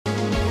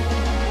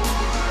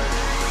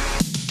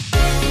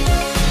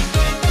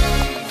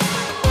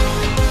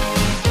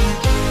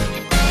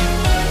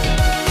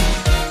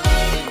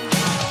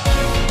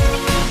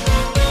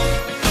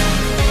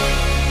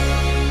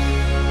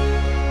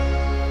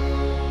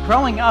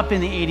Growing up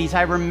in the 80s,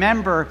 I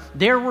remember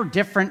there were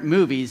different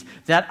movies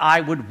that I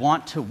would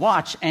want to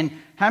watch. And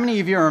how many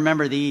of you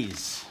remember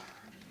these?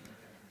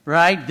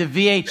 Right? The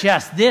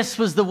VHS. This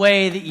was the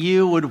way that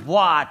you would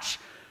watch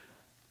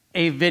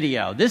a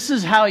video. This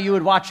is how you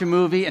would watch a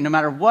movie, and no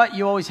matter what,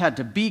 you always had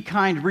to be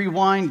kind,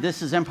 rewind.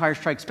 This is Empire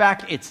Strikes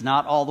Back. It's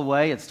not all the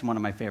way. It's one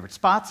of my favorite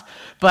spots.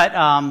 But,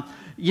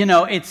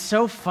 it's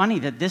so funny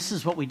that this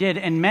is what we did.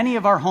 And many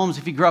of our homes,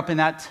 if you grew up in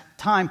that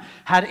time,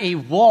 had a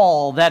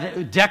wall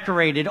that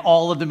decorated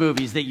all of the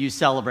movies that you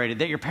celebrated,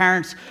 that your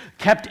parents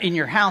kept in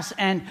your house.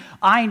 And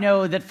I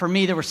know that for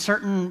me, there were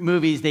certain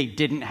movies they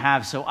didn't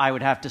have, so I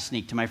would have to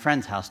sneak to my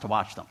friend's house to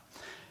watch them.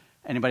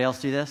 Anybody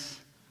else do this?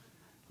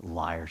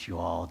 Liars, you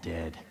all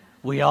did.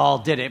 We all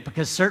did it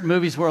because certain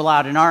movies were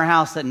allowed in our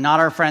house and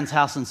not our friend's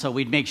house, and so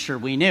we'd make sure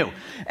we knew.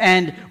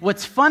 And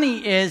what's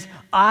funny is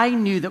I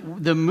knew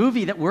that the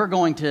movie that we're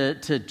going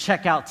to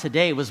check out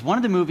today was one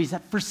of the movies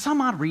that, for some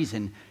odd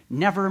reason,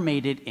 never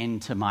made it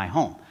into my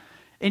home.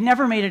 It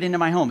never made it into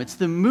my home. It's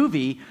the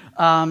movie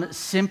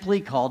simply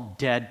called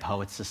Dead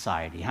Poets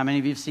Society. How many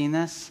of you have seen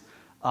this?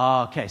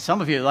 Okay, some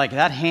of you, like,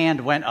 that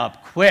hand went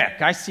up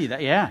quick. I see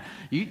that, yeah.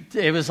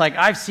 It was like,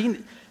 I've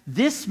seen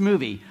this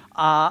movie.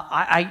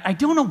 I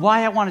don't know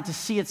why I wanted to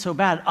see it so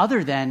bad,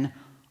 other than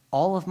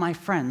all of my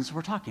friends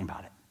were talking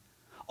about it.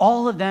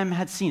 All of them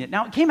had seen it.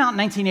 Now, it came out in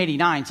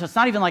 1989, so it's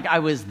not even like I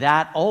was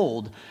that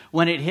old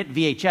when it hit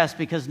VHS,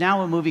 because now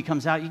when a movie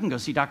comes out, you can go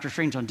see Doctor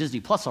Strange on Disney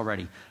Plus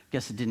already.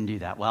 Guess it didn't do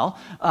that well.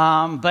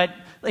 But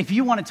if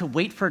you wanted to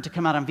wait for it to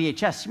come out on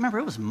VHS, remember,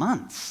 it was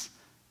months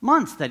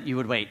that you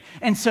would wait.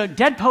 And so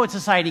Dead Poet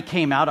Society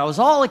came out. I was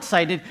all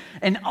excited,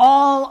 and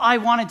all I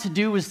wanted to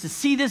do was to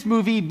see this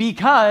movie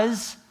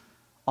because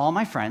all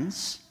my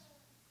friends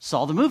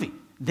saw the movie.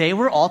 They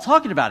were all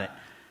talking about it.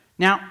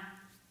 Now,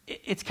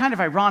 it's kind of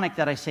ironic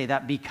that I say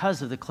that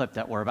because of the clip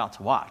that we're about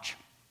to watch.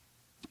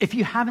 If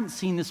you haven't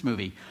seen this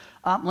movie,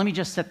 let me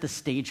just set the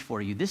stage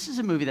for you. This is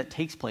a movie that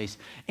takes place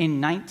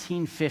in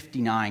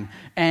 1959,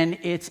 and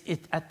it's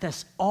at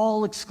this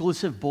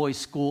all-exclusive boys'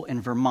 school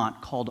in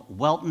Vermont called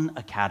Welton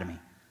Academy.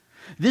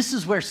 This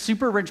is where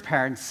super rich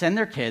parents send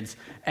their kids,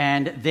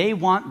 and they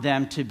want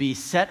them to be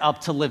set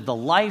up to live the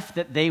life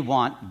that they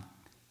want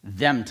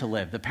them to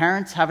live. The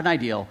parents have an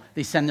ideal.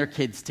 They send their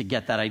kids to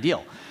get that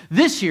ideal.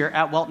 This year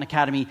at Welton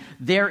Academy,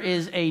 there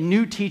is a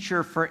new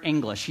teacher for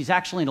English. He's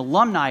actually an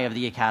alumni of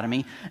the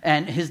academy,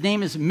 and his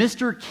name is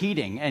Mr.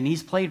 Keating, and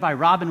he's played by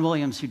Robin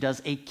Williams, who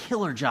does a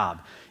killer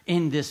job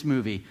in this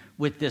movie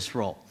with this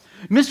role.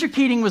 Mr.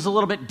 Keating was a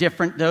little bit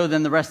different, though,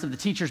 than the rest of the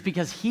teachers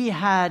because he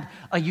had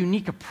a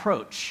unique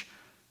approach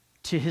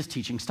to his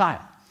teaching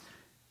style.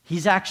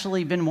 He's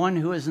actually been one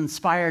who has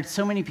inspired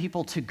so many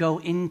people to go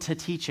into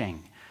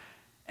teaching.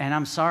 And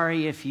I'm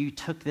sorry if you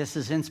took this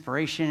as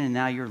inspiration and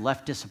now you're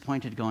left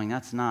disappointed going,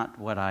 that's not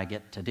what I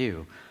get to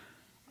do.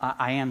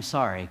 I am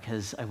sorry,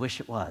 because I wish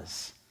it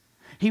was.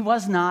 He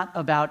was not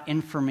about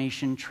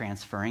information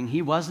transferring.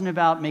 He wasn't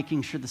about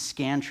making sure the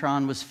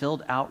Scantron was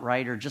filled out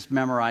right or just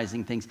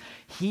memorizing things.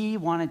 He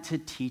wanted to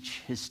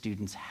teach his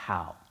students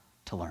how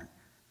to learn.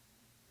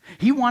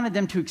 He wanted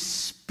them to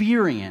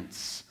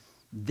experience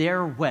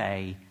their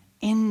way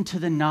into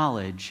the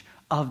knowledge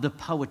of the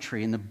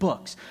poetry and the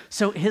books.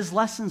 So his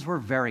lessons were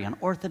very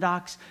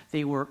unorthodox.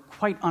 They were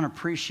quite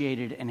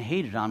unappreciated and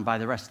hated on by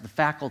the rest of the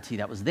faculty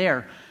that was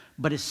there,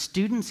 but his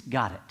students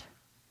got it.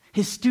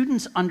 His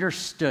students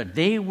understood.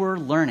 They were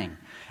learning.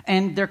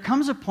 And there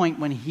comes a point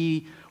when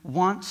he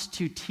wants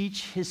to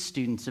teach his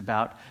students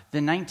about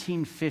the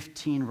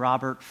 1915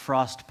 Robert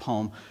Frost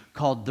poem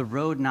called The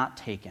Road Not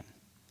Taken.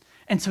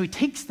 And so he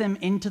takes them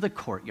into the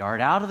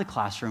courtyard, out of the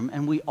classroom,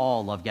 and we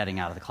all love getting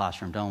out of the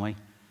classroom, don't we?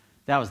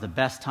 That was the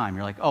best time.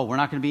 You're like, oh, we're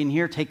not going to be in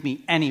here? Take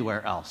me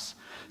anywhere else.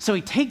 So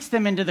he takes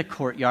them into the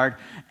courtyard,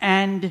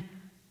 and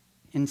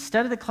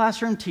instead of the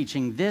classroom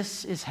teaching,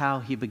 this is how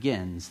he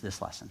begins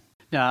this lesson.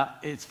 Now,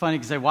 it's funny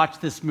because I watch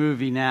this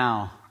movie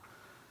now,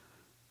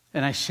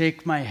 and I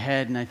shake my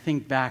head, and I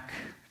think back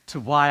to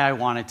why I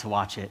wanted to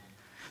watch it.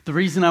 The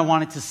reason I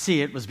wanted to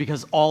see it was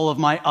because all of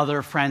my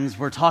other friends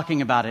were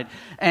talking about it.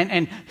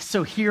 And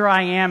so here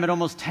I am at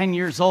almost 10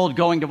 years old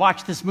going to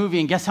watch this movie,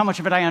 and guess how much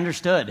of it I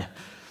understood?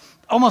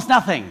 Almost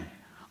nothing.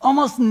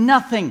 Almost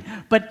nothing.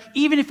 But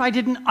even if I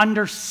didn't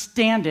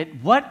understand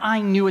it, what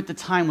I knew at the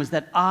time was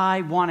that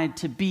I wanted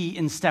to be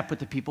in step with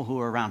the people who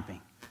were around me.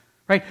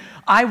 Right?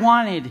 I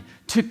wanted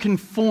to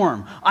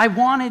conform. I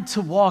wanted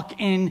to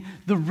walk in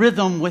the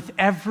rhythm with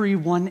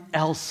everyone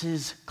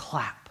else's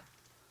clap.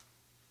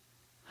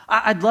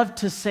 I'd love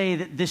to say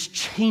that this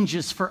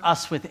changes for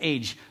us with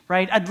age,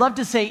 right? I'd love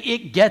to say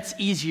it gets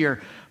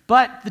easier,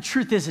 but the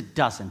truth is it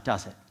doesn't,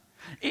 does it?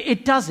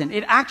 It doesn't.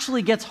 It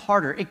actually gets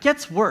harder. It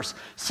gets worse.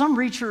 Some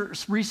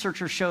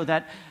researchers show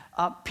that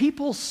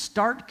people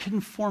start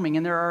conforming,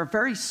 and there are a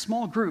very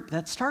small group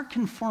that start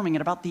conforming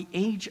at about the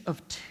age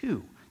of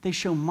 2. They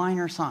show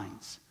minor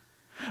signs.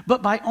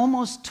 But by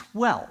almost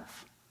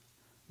 12,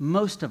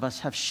 most of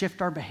us have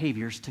shifted our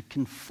behaviors to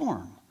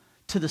conform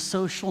to the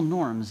social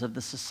norms of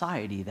the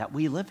society that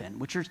we live in,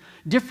 which are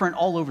different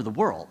all over the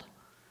world.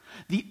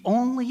 The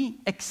only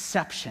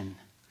exception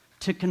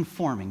to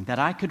conforming that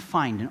I could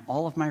find in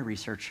all of my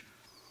research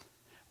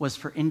was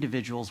for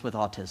individuals with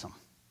autism,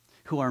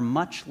 who are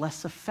much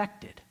less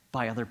affected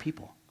by other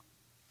people.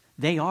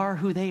 They are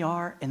who they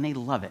are, and they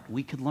love it.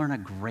 We could learn a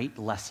great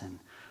lesson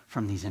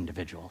from these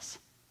individuals.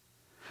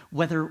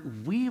 Whether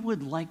we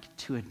would like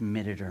to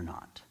admit it or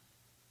not,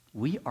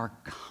 we are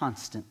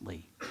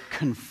constantly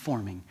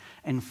conforming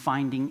and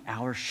finding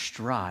our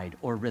stride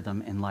or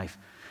rhythm in life,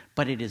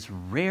 but it is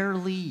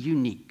rarely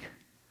unique,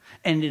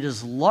 and it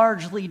is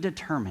largely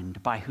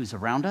determined by who's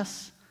around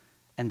us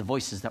and the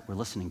voices that we're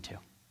listening to.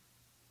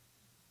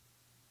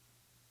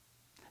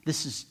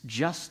 This is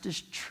just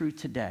as true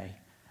today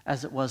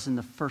as it was in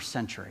the first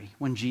century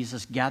when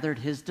Jesus gathered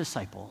his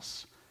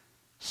disciples,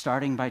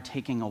 starting by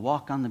taking a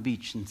walk on the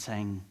beach and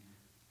saying,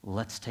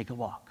 "Let's take a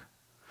walk."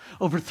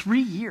 Over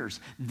 3 years,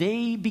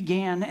 they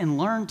began and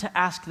learned to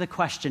ask the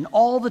question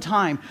all the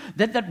time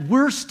that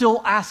we're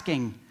still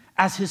asking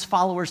as his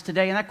followers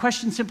today. And that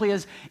question simply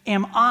is,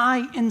 am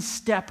I in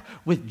step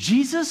with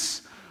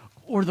Jesus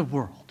or the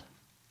world?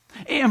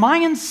 Am I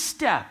in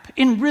step,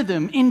 in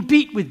rhythm, in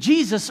beat with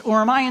Jesus,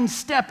 or am I in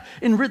step,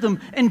 in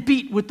rhythm, and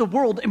beat with the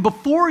world? And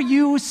before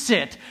you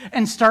sit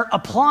and start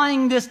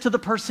applying this to the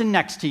person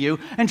next to you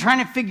and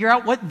trying to figure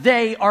out what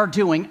they are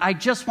doing, I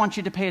just want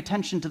you to pay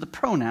attention to the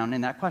pronoun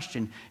in that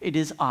question. It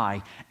is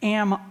I.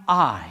 Am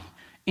I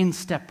in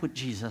step with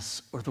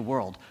Jesus or the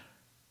world?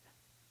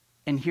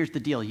 And here's the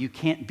deal. You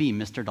can't be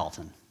Mr.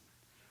 Dalton,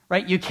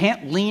 right? You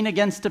can't lean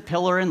against a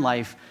pillar in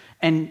life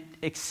and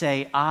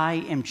say,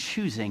 I am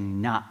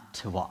choosing not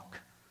to walk.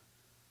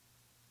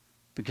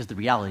 Because the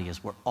reality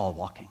is we're all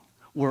walking.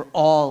 We're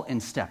all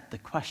in step. The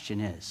question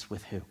is,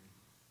 with who?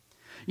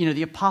 You know,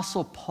 the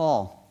Apostle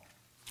Paul,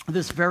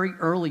 this very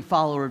early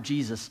follower of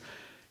Jesus,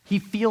 he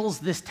feels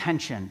this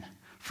tension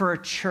for a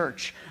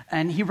church,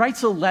 and he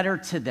writes a letter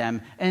to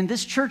them, and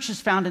this church is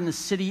found in the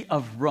city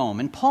of Rome.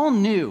 And Paul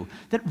knew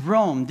that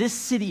Rome, this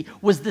city,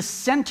 was the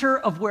center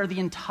of where the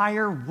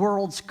entire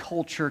world's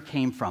culture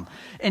came from.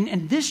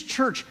 And this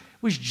church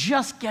was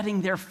just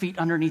getting their feet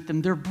underneath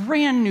them. They're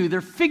brand new.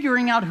 They're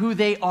figuring out who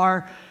they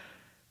are,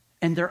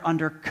 and they're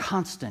under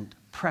constant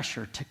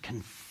pressure to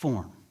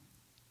conform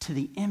to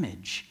the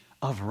image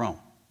of Rome.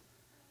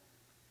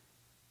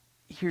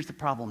 Here's the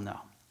problem, though.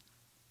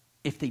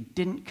 If they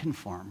didn't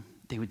conform,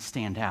 they would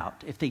stand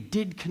out. If they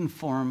did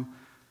conform,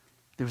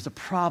 there was a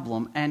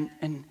problem.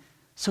 And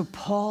so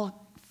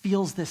Paul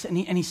feels this, and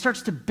he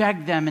starts to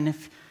beg them. And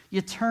if you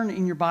turn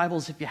in your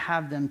Bibles, if you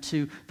have them,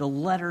 to the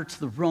letter to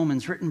the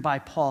Romans written by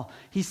Paul,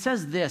 he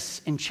says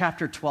this in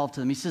chapter 12 to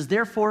them. He says,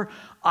 "Therefore,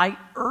 I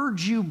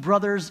urge you,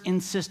 brothers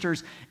and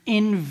sisters,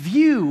 in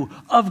view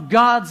of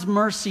God's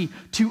mercy,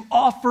 to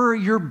offer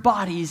your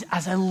bodies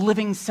as a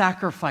living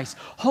sacrifice,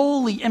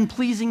 holy and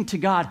pleasing to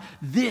God.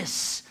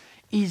 This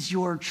is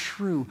your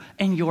true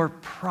and your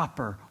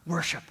proper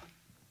worship."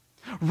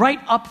 Right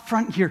up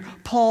front here,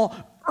 Paul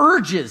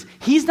urges.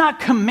 He's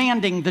not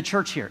commanding the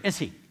church here, is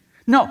he?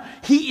 No,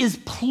 he is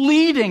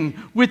pleading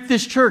with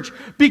this church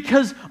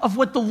because of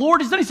what the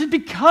Lord has done. He said,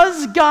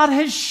 because God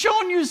has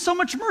shown you so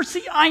much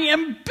mercy, I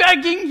am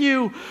begging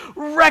you,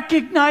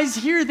 recognize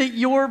here that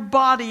your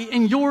body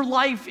and your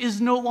life is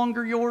no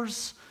longer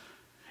yours.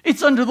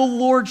 It's under the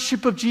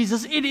lordship of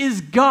Jesus. It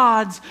is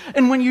God's.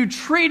 And when you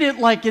treat it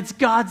like it's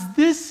God's,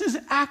 this is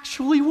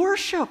actually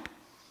worship.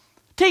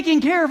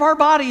 Taking care of our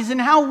bodies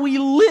and how we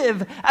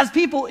live as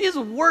people is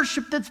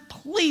worship that's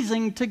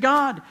pleasing to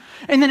God.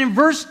 And then in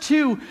verse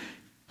 2,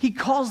 he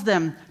calls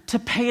them to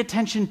pay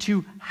attention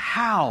to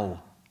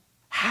how.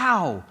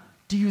 How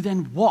do you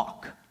then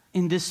walk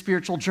in this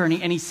spiritual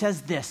journey? And he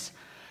says this,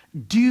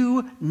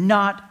 do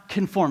not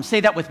conform.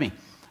 Say that with me.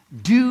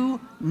 Do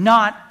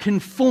not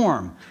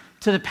conform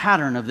to the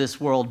pattern of this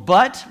world,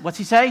 but, what's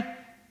he say?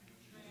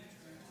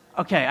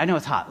 Okay, I know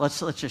it's hot. Let's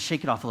just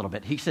shake it off a little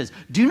bit. He says,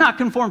 do not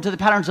conform to the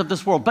patterns of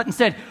this world, but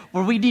instead,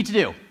 what do we need to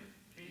do?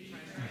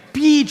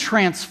 Be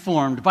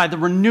transformed by the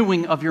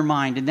renewing of your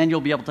mind, and then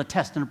you'll be able to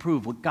test and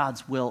approve what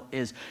God's will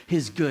is,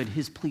 his good,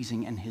 his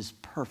pleasing, and his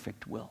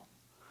perfect will.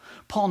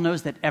 Paul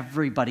knows that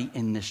everybody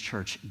in this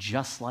church,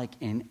 just like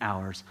in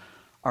ours,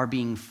 are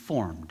being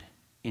formed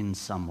in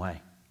some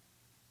way.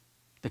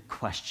 The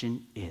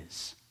question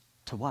is,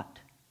 to what?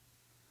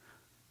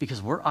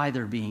 Because we're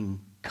either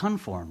being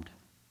conformed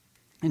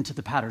into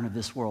the pattern of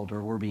this world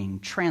or we're being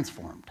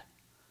transformed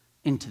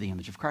into the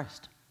image of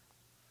Christ.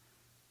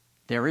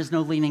 There is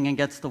no leaning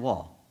against the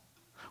wall.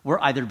 We're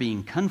either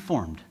being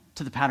conformed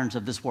to the patterns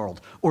of this world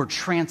or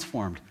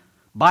transformed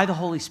by the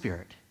Holy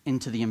Spirit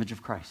into the image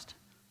of Christ.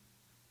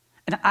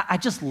 And I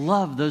just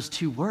love those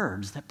two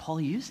words that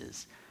Paul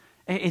uses.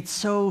 It's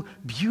so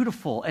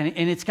beautiful, and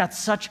it's got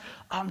such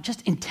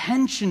just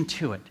intention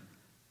to it.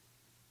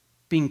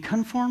 Being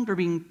conformed or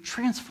being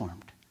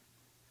transformed.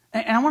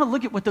 And I want to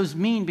look at what those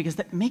mean because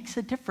that makes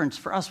a difference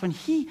for us. When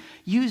he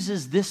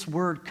uses this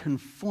word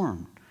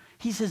conformed,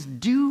 he says,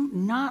 do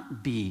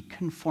not be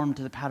conformed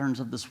to the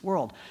patterns of this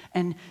world.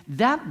 And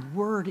that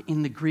word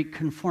in the Greek,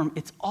 conform,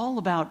 it's all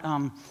about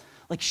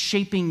like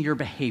shaping your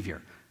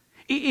behavior.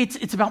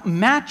 It's about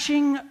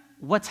matching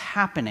what's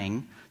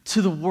happening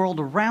to the world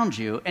around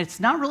you. It's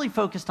not really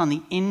focused on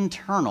the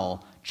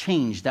internal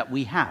change that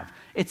we have.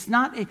 It's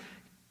not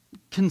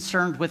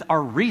concerned with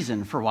our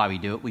reason for why we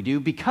do what we do,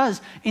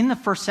 because in the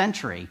first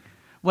century,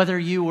 whether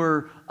you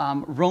were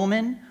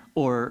Roman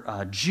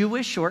or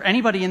Jewish or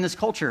anybody in this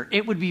culture,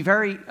 it would be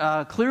very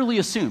clearly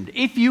assumed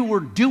if you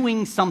were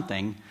doing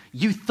something,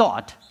 you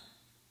thought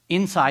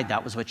inside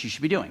that was what you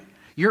should be doing.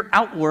 Your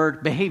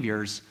outward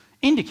behaviors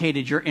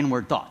indicated your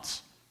inward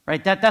thoughts,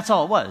 right? That's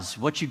all it was.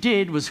 What you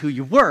did was who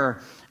you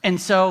were. And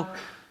so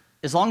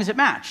as long as it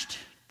matched,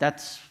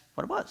 that's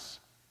what it was.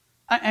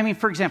 I mean,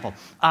 for example,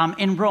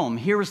 in Rome,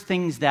 here was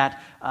things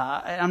that,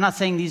 I'm not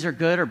saying these are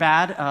good or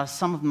bad.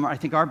 Some of them I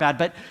think are bad,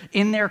 but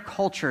in their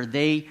culture,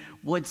 they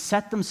would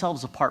set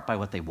themselves apart by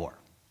what they wore,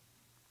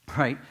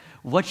 right?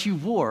 What you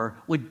wore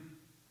would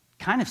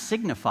kind of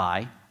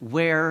signify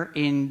where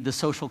in the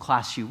social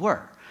class you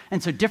were.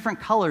 And so different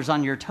colors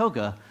on your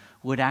toga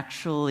would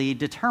actually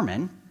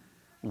determine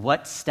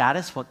what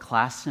status, what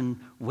class, and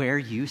where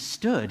you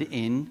stood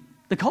in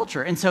the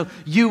culture. And so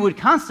you would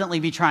constantly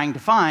be trying to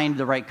find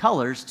the right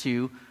colors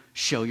to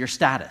show your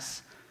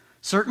status.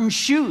 Certain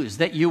shoes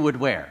that you would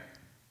wear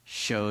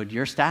showed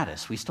your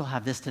status. We still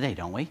have this today,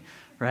 don't we?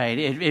 Right?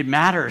 It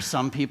matters.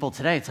 Some people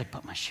today, it's like,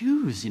 but my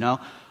shoes, you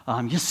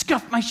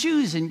scuffed my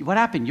shoes, and what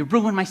happened? You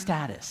ruined my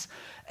status.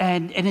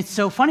 And it's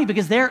so funny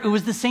because there it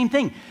was the same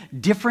thing.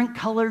 Different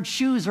colored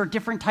shoes or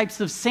different types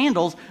of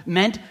sandals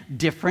meant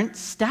different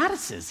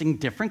statuses in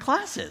different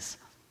classes.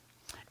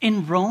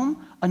 In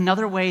Rome,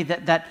 another way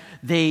that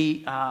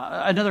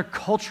another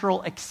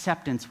cultural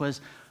acceptance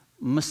was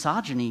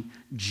misogyny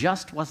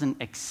just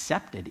wasn't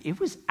accepted. It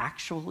was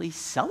actually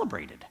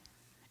celebrated.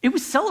 It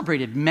was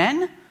celebrated.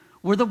 Men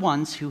were the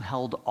ones who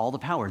held all the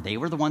power. They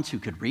were the ones who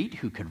could read,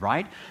 who could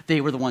write.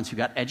 They were the ones who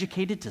got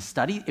educated to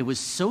study. It was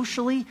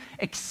socially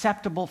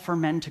acceptable for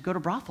men to go to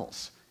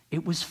brothels.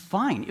 It was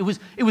fine. It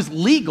was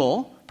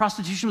legal.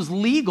 Prostitution was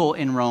legal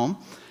in Rome,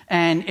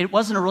 and it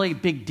wasn't a really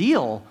big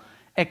deal,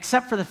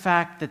 except for the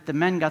fact that the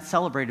men got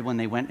celebrated when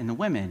they went and the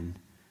women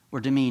were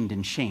demeaned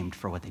and shamed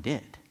for what they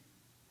did.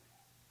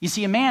 You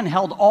see, a man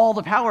held all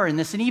the power in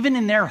this, and even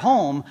in their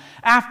home,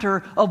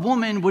 after a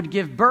woman would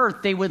give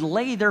birth, they would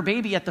lay their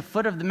baby at the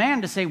foot of the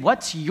man to say,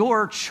 what's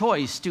your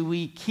choice? Do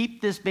we keep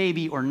this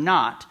baby or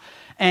not?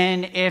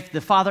 And if the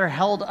father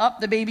held up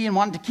the baby and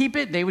wanted to keep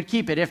it, they would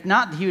keep it. If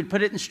not, he would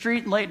put it in the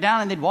street and lay it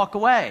down, and they'd walk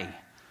away.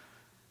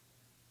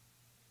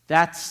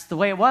 That's the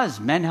way it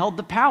was. Men held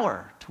the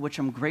power, to which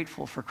I'm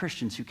grateful for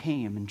Christians who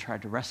came and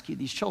tried to rescue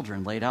these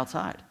children laid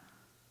outside.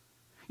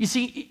 You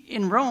see,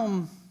 in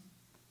Rome,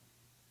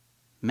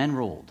 men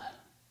ruled.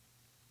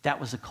 That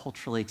was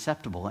culturally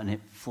acceptable, and it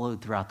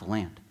flowed throughout the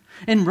land.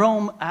 In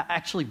Rome,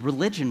 actually,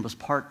 religion was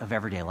part of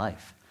everyday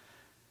life.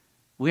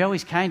 We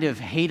always kind of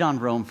hate on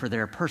Rome for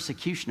their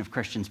persecution of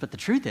Christians, but the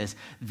truth is,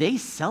 they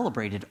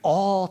celebrated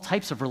all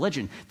types of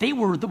religion. They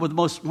were one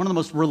of the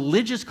most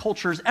religious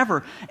cultures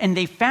ever, and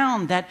they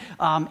found that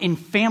in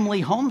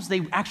family homes,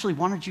 they actually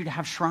wanted you to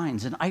have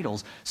shrines and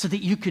idols so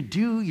that you could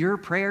do your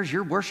prayers,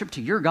 your worship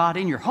to your God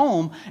in your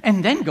home,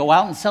 and then go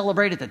out and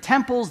celebrate at the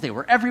temples. They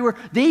were everywhere.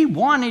 They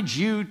wanted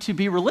you to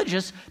be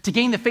religious to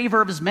gain the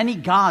favor of as many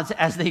gods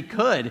as they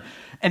could.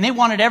 And they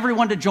wanted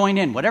everyone to join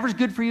in. Whatever's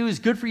good for you is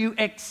good for you,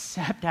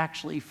 except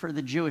actually for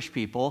the Jewish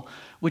people,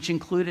 which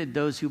included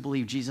those who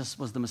believed Jesus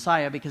was the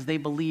Messiah, because they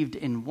believed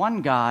in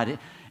one God,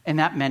 and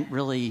that meant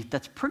really,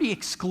 that's pretty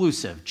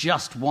exclusive,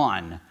 just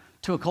one,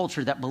 to a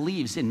culture that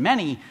believes in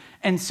many.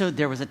 And so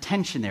there was a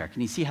tension there.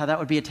 Can you see how that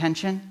would be a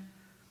tension?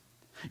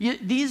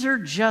 These are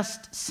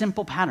just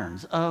simple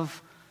patterns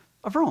of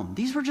Rome.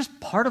 These were just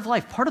part of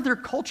life, part of their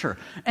culture.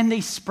 And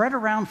they spread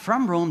around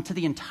from Rome to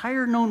the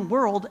entire known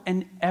world,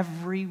 and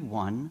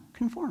everyone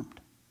conformed.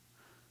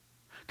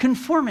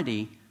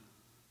 Conformity,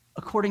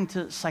 according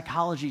to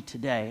psychology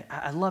today,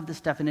 I love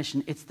this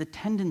definition. It's the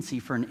tendency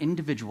for an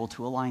individual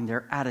to align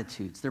their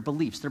attitudes, their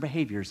beliefs, their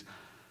behaviors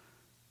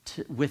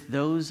with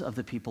those of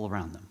the people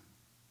around them.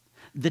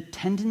 The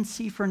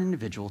tendency for an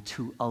individual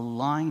to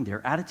align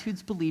their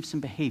attitudes, beliefs,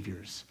 and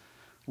behaviors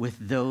with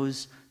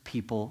those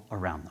people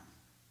around them.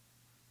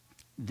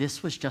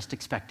 This was just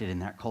expected in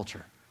that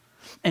culture.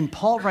 And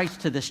Paul writes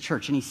to this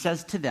church, and he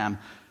says to them,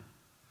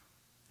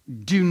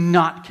 do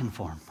not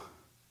conform.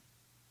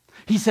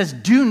 He says,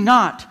 do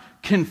not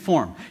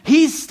conform.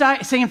 He's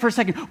saying for a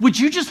second, would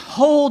you just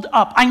hold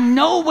up? I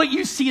know what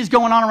you see is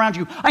going on around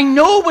you. I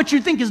know what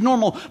you think is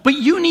normal, but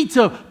you need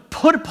to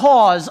put a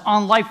pause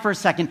on life for a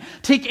second.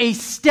 Take a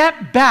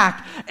step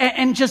back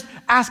and just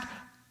ask,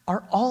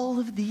 are all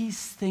of these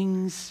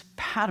things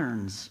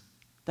patterns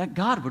that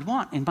God would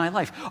want in my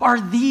life? Are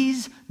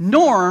these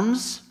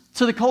norms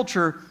to the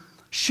culture?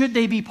 Should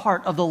they be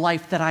part of the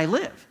life that I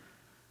live?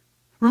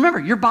 Remember,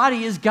 your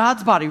body is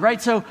God's body, right?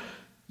 So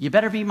you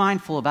better be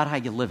mindful about how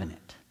you live in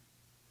it.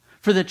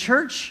 For the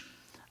church,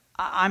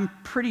 I'm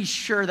pretty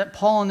sure that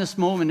Paul in this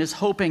moment is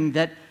hoping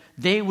that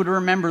they would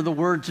remember the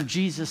words of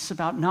Jesus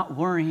about not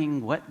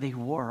worrying what they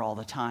wore all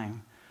the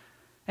time.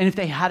 And if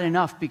they had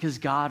enough, because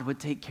God would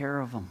take care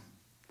of them.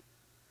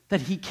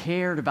 that he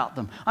cared about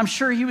them. I'm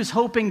sure he was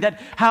hoping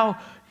that how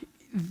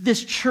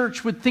this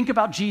church would think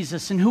about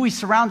Jesus and who he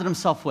surrounded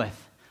himself with.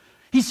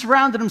 He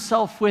surrounded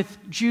himself with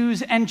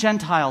Jews and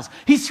Gentiles.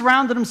 He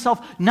surrounded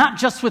himself not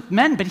just with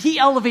men, but he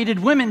elevated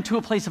women to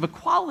a place of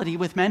equality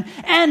with men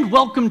and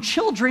welcomed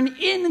children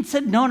in and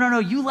said, no,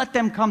 you let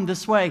them come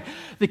this way.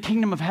 The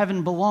kingdom of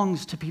heaven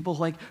belongs to people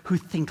who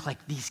think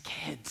like these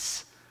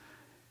kids.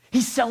 He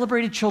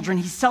celebrated children,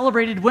 he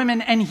celebrated women,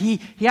 and he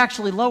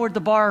actually lowered the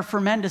bar for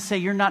men to say,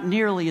 you're not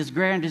nearly as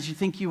grand as you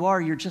think you are.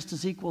 You're just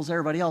as equal as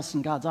everybody else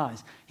in God's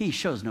eyes. He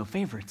shows no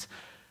favorites.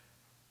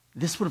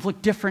 This would have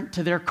looked different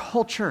to their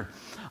culture.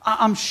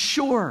 I'm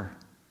sure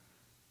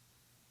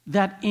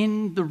that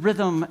in the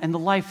rhythm and the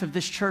life of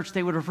this church,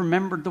 they would have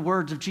remembered the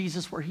words of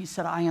Jesus where he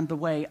said, I am the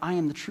way, I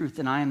am the truth,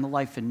 and I am the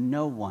life, and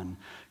no one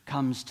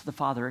comes to the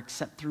Father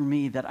except through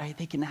me.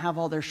 They can have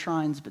all their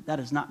shrines, but that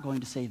is not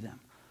going to save them.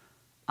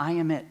 I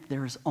am it.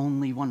 There is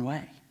only one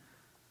way.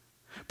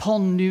 Paul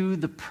knew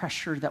the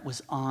pressure that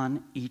was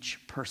on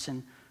each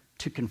person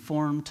to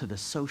conform to the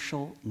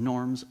social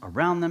norms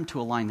around them, to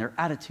align their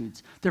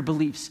attitudes, their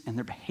beliefs, and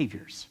their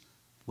behaviors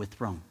with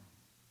Rome.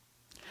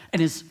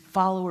 And as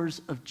followers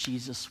of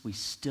Jesus, we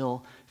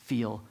still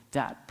feel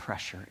that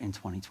pressure in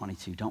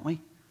 2022, don't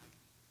we?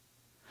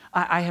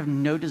 I have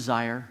no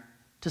desire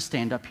to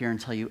stand up here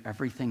and tell you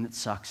everything that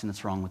sucks and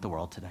that's wrong with the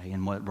world today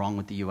and what's wrong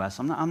with the U.S.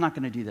 I'm not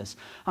going to do this.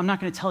 I'm not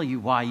going to tell you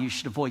why you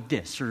should avoid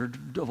this or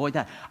avoid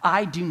that.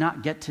 I do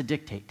not get to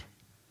dictate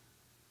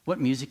what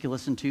music you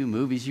listen to,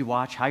 movies you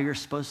watch, how you're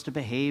supposed to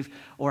behave,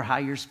 or how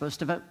you're supposed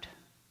to vote.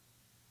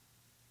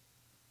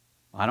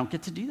 I don't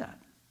get to do that,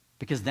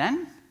 because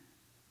then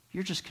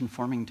you're just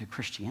conforming to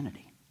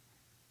Christianity.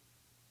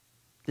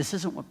 This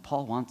isn't what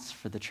Paul wants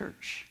for the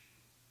church.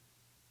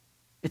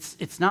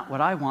 It's not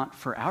what I want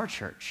for our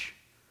church.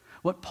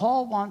 What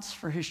Paul wants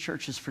for his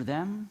church is for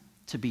them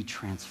to be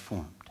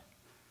transformed.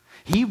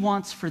 He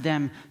wants for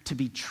them to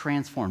be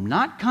transformed,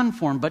 not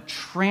conformed, but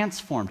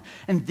transformed.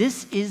 And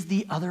this is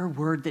the other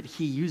word that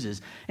he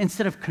uses.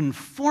 Instead of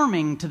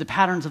conforming to the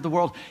patterns of the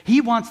world,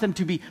 he wants them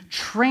to be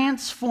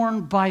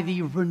transformed by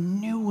the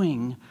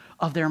renewing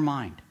of their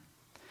mind.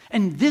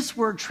 And this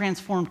word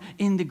transformed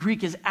in the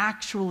Greek is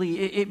actually,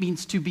 it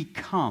means to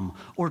become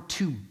or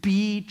to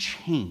be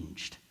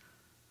changed.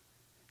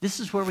 This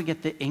is where we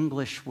get the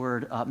English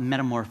word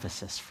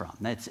metamorphosis from.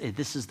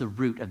 This is the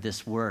root of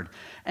this word.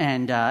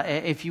 And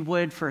if you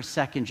would, for a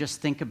second, just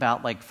think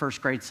about like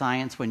first grade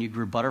science when you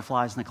grew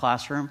butterflies in the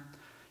classroom.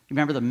 You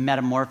remember the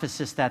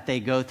metamorphosis that they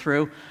go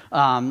through?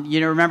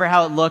 Remember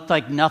how it looked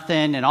like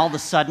nothing, and all of a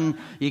sudden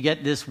you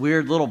get this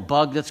weird little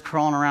bug that's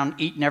crawling around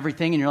eating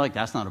everything, and you're like,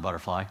 that's not a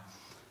butterfly.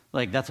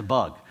 Like, that's a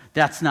bug.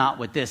 That's not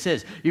what this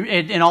is.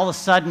 And all of a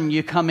sudden,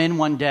 you come in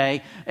one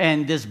day,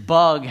 and this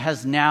bug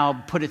has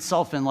now put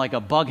itself in like a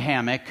bug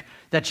hammock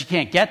that you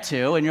can't get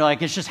to, and you're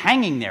like, it's just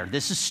hanging there.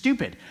 This is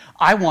stupid.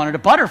 I wanted a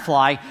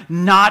butterfly,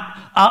 not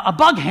a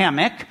bug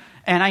hammock.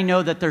 And I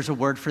know that there's a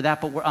word for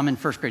that, but I'm in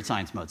first grade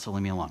science mode, so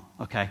leave me alone,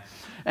 okay?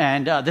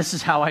 And this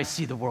is how I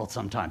see the world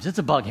sometimes. It's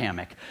a bug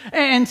hammock.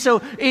 And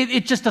so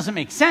it just doesn't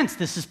make sense.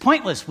 This is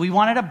pointless. We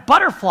wanted a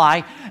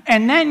butterfly,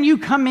 and then you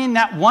come in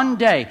that one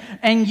day,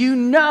 and you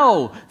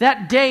know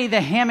that day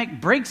the hammock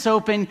breaks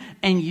open,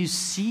 and you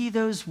see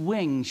those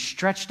wings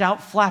stretched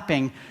out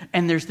flapping,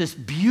 and there's this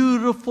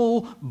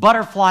beautiful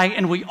butterfly,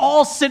 and we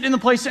all sit in the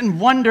place and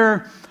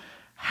wonder,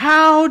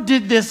 how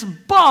did this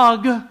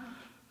bug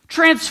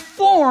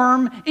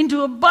transform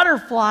into a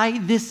butterfly?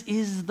 This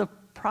is the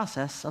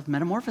process of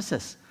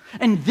metamorphosis.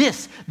 And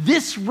this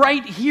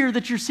right here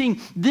that you're seeing,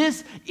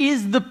 this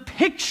is the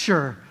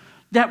picture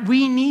that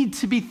we need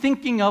to be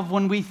thinking of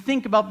when we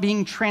think about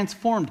being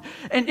transformed.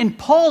 And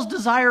Paul's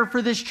desire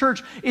for this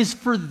church is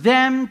for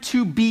them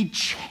to be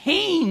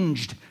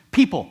changed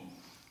people.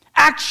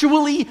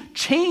 Actually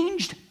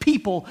changed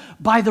people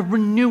by the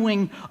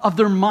renewing of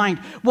their mind.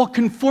 While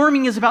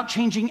conforming is about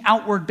changing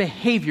outward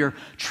behavior,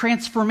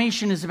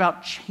 transformation is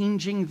about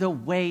changing the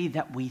way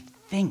that we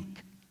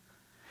think.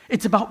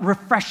 It's about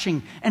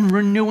refreshing and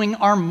renewing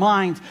our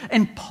minds.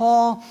 And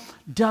Paul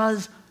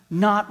does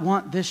not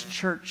want this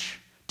church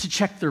to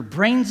check their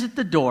brains at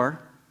the door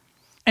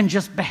and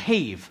just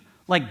behave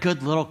like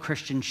good little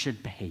Christians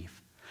should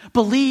behave.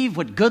 Believe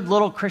what good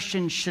little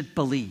Christians should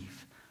believe.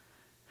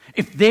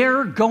 If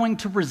they're going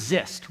to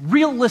resist,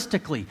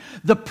 realistically,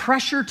 the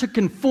pressure to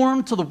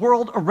conform to the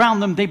world around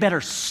them, they better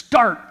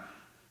start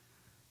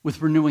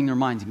with renewing their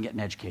minds and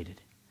getting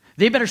educated.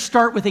 They better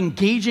start with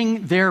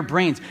engaging their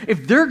brains.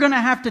 If they're going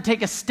to have to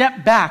take a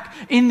step back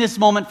in this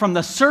moment from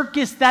the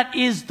circus that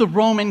is the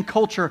Roman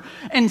culture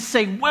and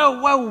say,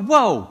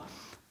 whoa,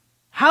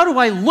 how do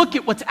I look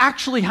at what's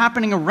actually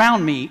happening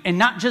around me and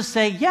not just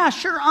say, yeah,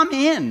 sure, I'm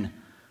in.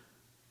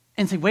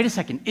 And say, wait a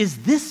second,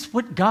 is this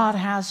what God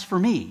has for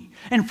me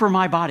and for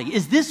my body?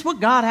 Is this what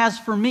God has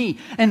for me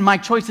and my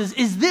choices?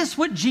 Is this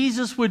what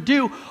Jesus would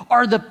do?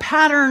 Are the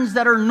patterns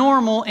that are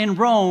normal in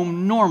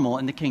Rome normal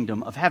in the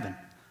kingdom of heaven?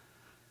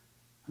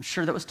 I'm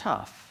sure that was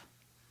tough.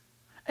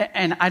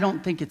 And I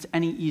don't think it's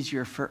any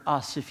easier for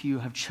us if you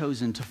have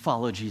chosen to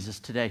follow Jesus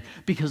today,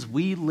 because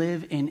we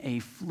live in a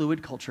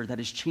fluid culture that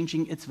is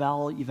changing its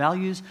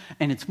values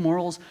and its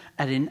morals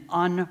at an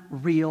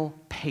unreal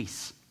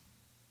pace.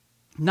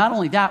 Not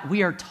only that,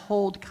 we are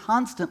told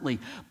constantly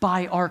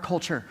by our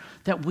culture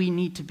that we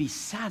need to be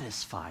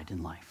satisfied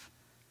in life.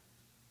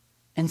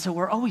 And so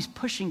we're always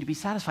pushing to be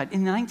satisfied.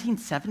 In the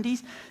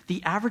 1970s,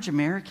 the average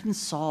American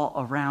saw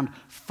around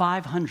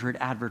 500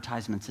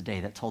 advertisements a day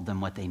that told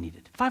them what they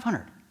needed.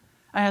 500.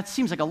 It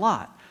seems like a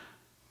lot.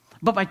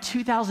 But by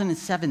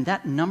 2007,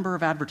 that number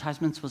of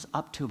advertisements was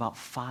up to about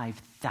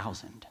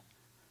 5,000.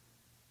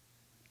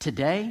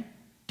 Today,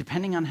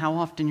 depending on how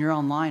often you're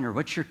online or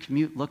what your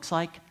commute looks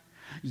like,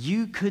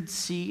 you could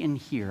see and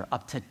hear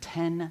up to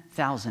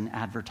 10,000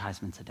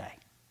 advertisements a day.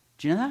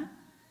 Do you know that?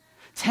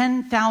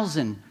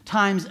 10,000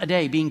 times a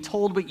day being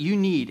told what you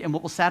need and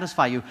what will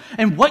satisfy you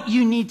and what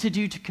you need to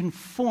do to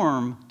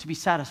conform to be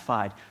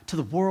satisfied to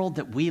the world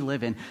that we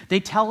live in. They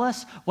tell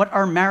us what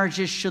our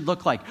marriages should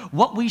look like,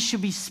 what we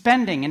should be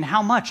spending and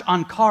how much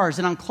on cars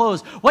and on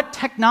clothes, what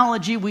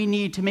technology we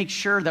need to make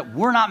sure that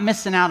we're not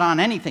missing out on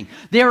anything.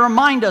 They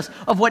remind us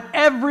of what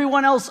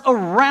everyone else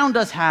around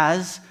us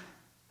has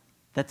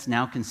that's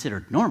now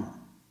considered normal,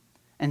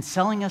 and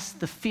selling us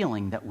the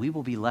feeling that we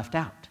will be left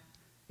out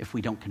if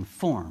we don't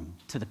conform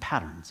to the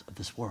patterns of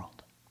this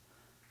world.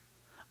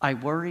 I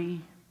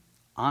worry,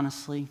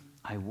 honestly,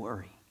 I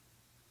worry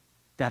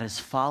that as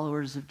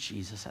followers of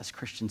Jesus, as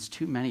Christians,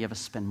 too many of us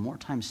spend more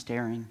time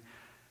staring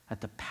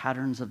at the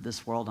patterns of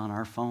this world on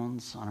our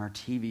phones, on our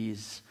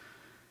TVs,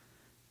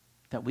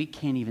 that we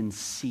can't even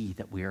see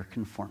that we are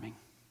conforming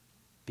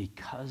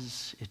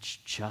because it's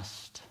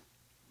just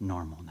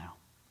normal now.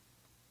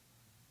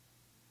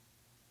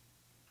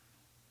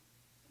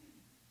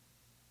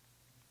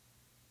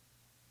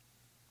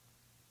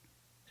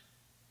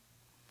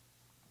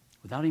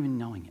 Without even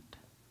knowing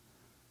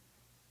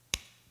it,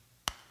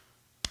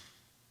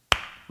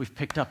 we've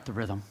picked up the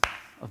rhythm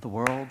of the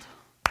world.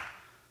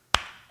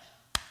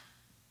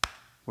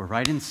 We're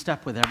right in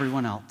step with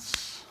everyone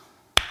else.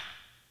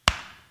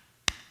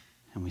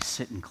 And we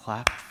sit and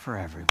clap for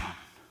everyone.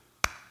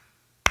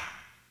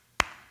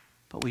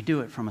 But we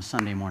do it from a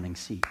Sunday morning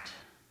seat.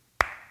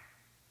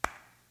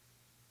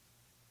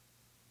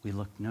 We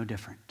look no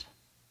different.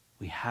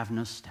 We have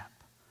no step.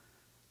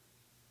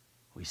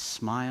 We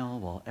smile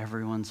while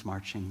everyone's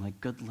marching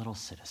like good little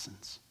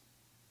citizens.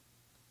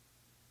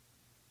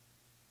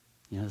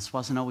 You know, this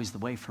wasn't always the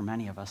way for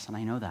many of us, and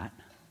I know that.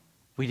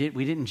 We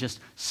didn't just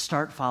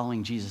start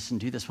following Jesus and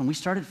do this. When we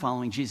started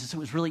following Jesus, it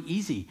was really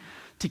easy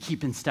to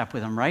keep in step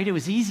with him, right? It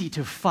was easy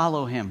to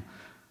follow him.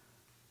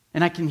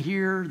 And I can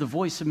hear the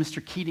voice of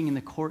Mr. Keating in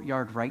the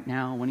courtyard right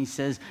now when he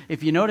says,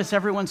 if you notice,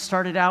 everyone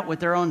started out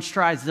with their own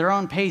strides, their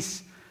own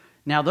pace.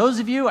 Now, those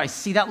of you, I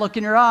see that look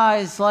in your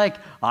eyes like,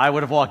 I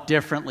would have walked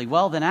differently.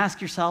 Well, then ask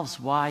yourselves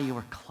why you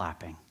were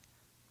clapping.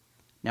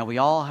 Now, we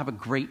all have a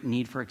great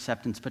need for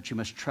acceptance, but you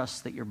must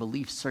trust that your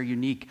beliefs are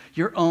unique,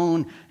 your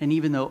own, and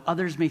even though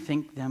others may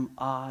think them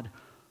odd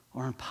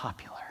or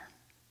unpopular.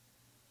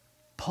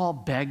 Paul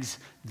begs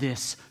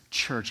this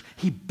church.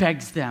 He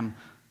begs them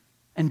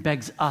and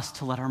begs us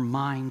to let our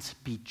minds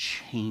be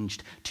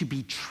changed, to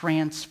be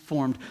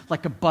transformed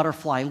like a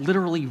butterfly,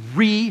 literally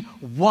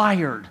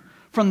rewired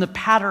from the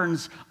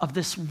patterns of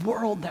this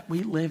world that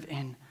we live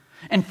in.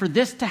 And for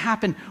this to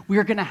happen, we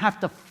are going to have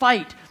to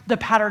fight the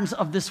patterns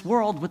of this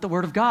world with the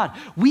Word of God.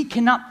 We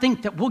cannot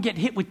think that we'll get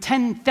hit with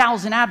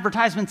 10,000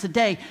 advertisements a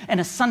day and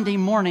a Sunday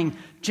morning,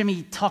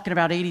 Jimmy talking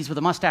about 80s with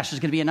a mustache is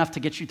going to be enough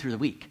to get you through the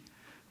week.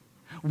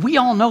 We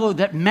all know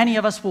that many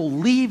of us will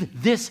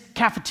leave this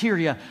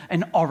cafeteria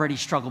and already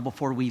struggle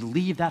before we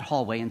leave that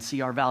hallway and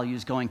see our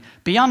values going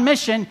beyond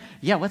mission.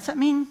 Yeah, what's that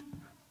mean?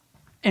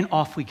 And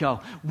off we go.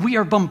 We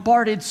are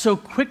bombarded so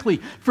quickly.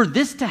 For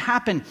this to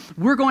happen,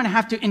 we're going to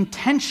have to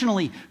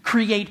intentionally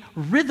create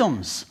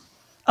rhythms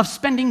of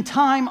spending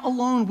time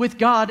alone with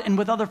God and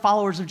with other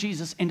followers of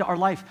Jesus into our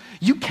life.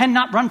 You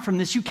cannot run from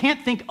this. You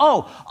can't think,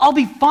 oh, I'll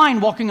be fine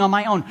walking on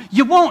my own.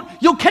 You won't.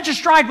 You'll catch a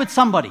stride with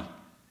somebody.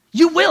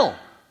 You will.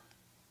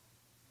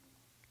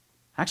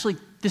 Actually,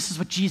 this is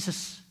what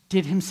Jesus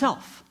did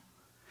himself.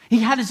 He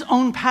had his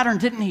own pattern,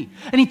 didn't he?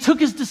 And he took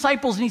his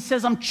disciples and he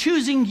says, I'm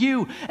choosing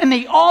you. And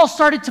they all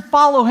started to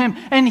follow him.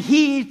 And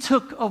he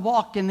took a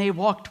walk and they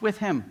walked with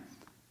him.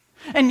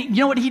 And you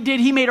know what he did?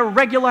 He made a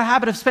regular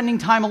habit of spending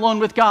time alone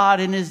with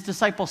God, and his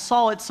disciples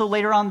saw it, so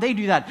later on they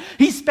do that.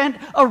 He spent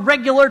a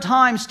regular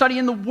time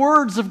studying the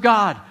words of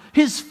God.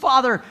 His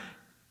Father,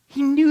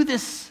 he knew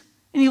this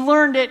and he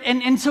learned it.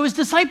 And so his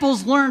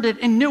disciples learned it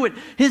and knew it.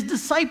 His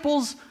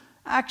disciples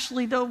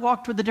actually, though,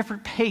 walked with a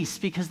different pace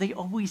because they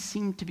always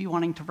seemed to be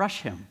wanting to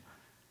rush him.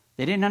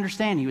 They didn't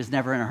understand he was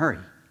never in a hurry.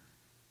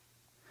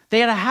 They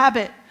had a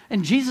habit,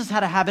 and Jesus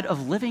had a habit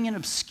of living in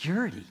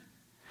obscurity.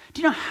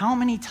 Do you know how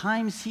many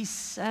times he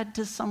said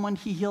to someone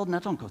he healed, now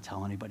don't go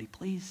tell anybody,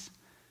 please.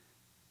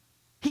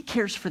 He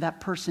cares for that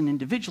person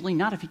individually,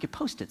 not if he could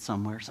post it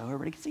somewhere so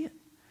everybody could see it.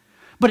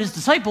 But his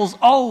disciples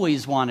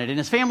always wanted, and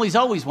his families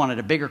always wanted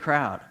a bigger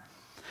crowd.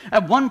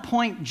 At one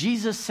point,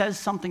 Jesus says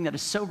something that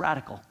is so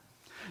radical,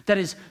 that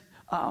is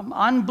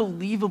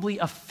unbelievably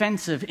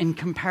offensive in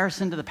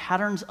comparison to the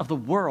patterns of the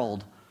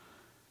world.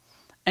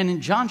 And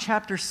in John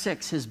chapter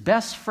 6, his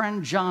best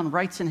friend John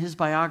writes in his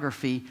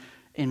biography,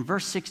 in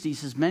verse 60, he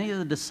says, many of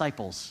the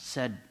disciples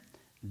said,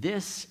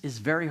 this is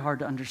very hard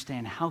to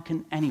understand. How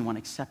can anyone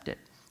accept it?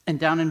 And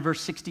down in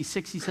verse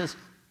 66, he says,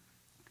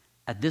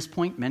 at this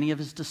point, many of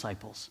his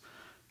disciples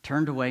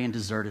turned away and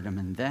deserted him.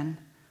 And then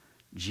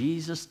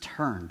Jesus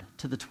turned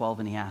to the 12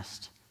 and he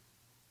asked,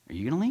 are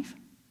you going to leave?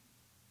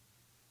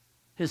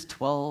 His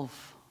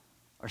 12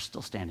 are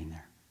still standing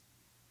there.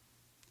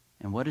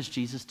 And what does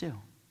Jesus do?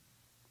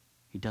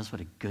 He does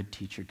what a good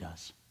teacher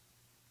does.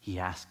 He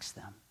asks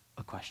them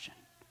a question.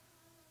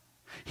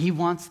 He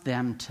wants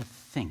them to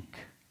think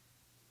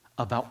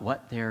about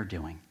what they're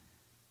doing.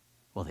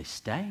 Will they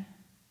stay?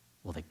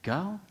 Will they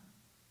go?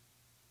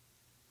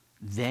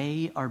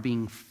 They are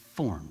being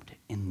formed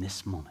in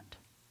this moment.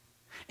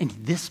 In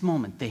this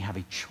moment, they have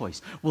a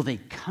choice. Will they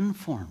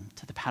conform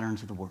to the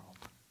patterns of the world?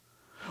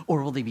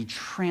 Or will they be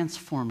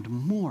transformed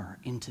more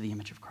into the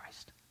image of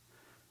Christ?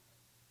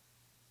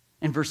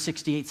 In verse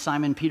 68,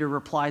 Simon Peter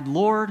replied,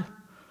 Lord,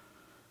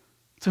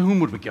 to whom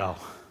would we go?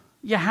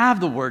 You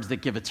have the words that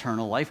give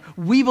eternal life.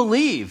 We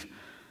believe,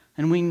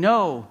 and we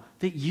know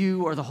that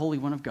you are the Holy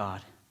One of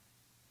God.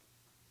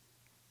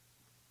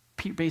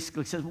 Peter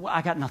basically says, well,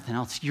 I got nothing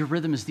else. Your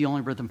rhythm is the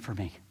only rhythm for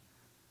me.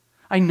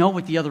 I know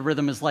what the other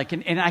rhythm is like,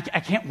 and I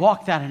can't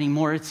walk that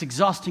anymore. It's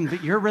exhausting,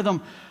 but your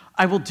rhythm,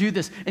 I will do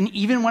this. And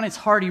even when it's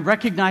hard, he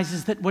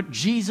recognizes that what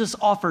Jesus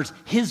offers,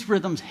 his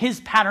rhythms,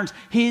 his patterns,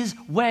 his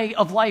way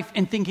of life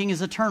and thinking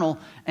is eternal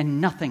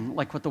and nothing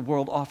like what the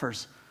world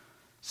offers.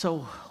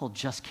 So he'll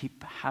just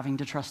keep having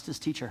to trust his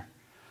teacher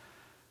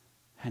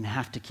and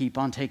have to keep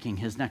on taking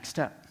his next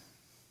step.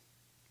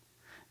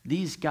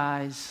 These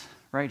guys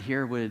right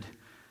here would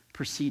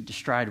proceed to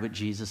stride with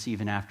Jesus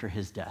even after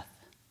his death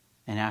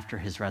and after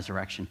his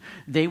resurrection.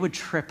 They would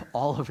trip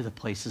all over the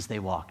places they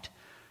walked.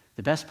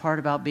 The best part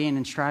about being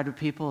in stride with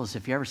people is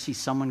if you ever see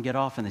someone get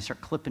off and they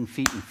start clipping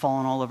feet and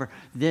falling all over,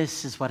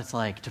 this is what it's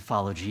like to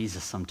follow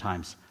Jesus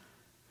sometimes.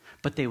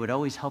 But they would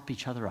always help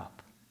each other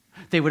up.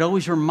 They would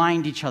always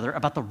remind each other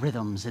about the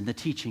rhythms and the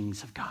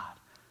teachings of God.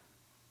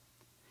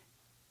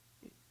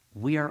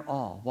 We are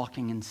all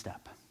walking in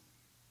step.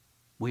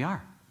 We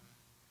are.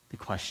 The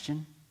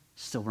question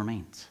still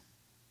remains.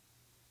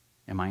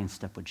 Am I in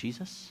step with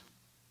Jesus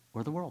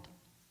or the world?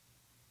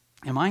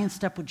 Am I in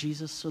step with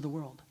Jesus or the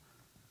world?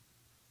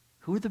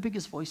 Who are the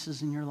biggest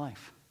voices in your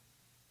life?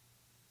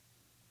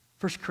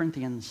 1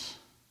 Corinthians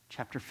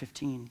chapter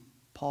 15,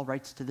 Paul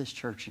writes to this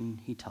church and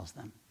he tells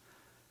them,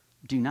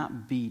 do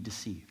not be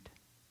deceived.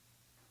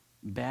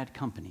 Bad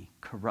company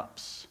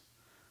corrupts.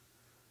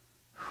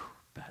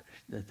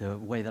 The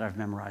way that I've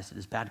memorized it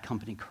is bad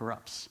company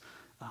corrupts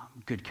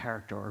good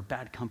character, or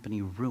bad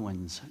company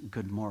ruins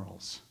good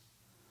morals.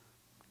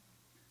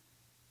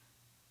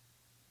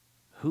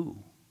 Who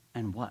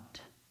and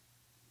what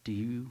do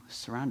you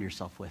surround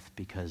yourself with?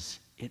 Because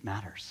it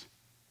matters.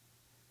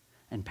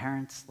 And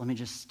parents, let me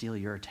just steal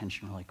your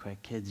attention really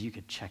quick. Kids, you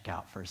could check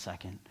out for a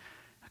second,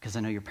 because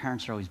I know your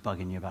parents are always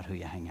bugging you about who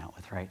you hang out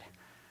with, right?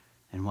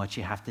 And what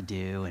you have to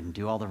do and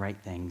do all the right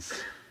things.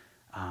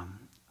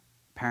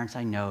 Parents,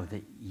 I know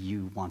that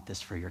you want this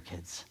for your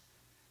kids,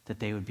 that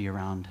they would be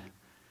around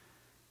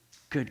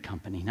good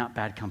company, not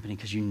bad company,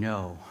 because you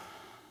know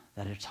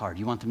that it's hard.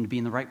 You want them to be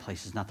in the right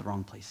places, not the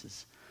wrong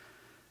places.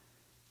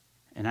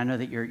 And I know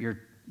that you're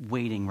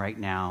waiting right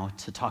now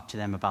to talk to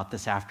them about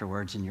this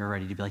afterwards, and you're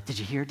ready to be like, did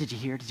you hear? Did you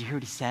hear? Did you hear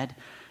what he said?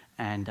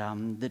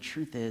 And the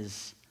truth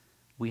is,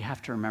 we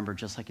have to remember,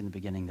 just like in the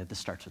beginning, that this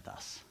starts with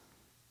us.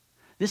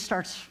 This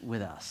starts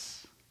with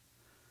us.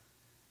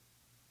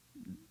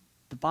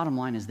 The bottom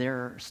line is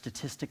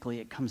statistically,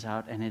 it comes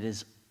out, and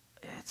it's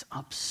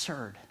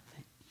absurd.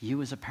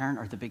 You as a parent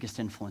are the biggest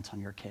influence on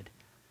your kid.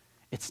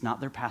 It's not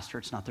their pastor,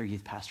 it's not their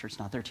youth pastor, it's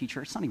not their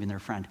teacher, it's not even their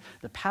friend.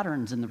 The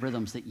patterns and the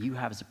rhythms that you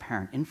have as a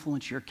parent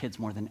influence your kids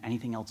more than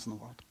anything else in the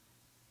world.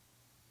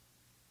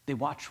 They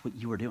watch what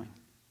you are doing.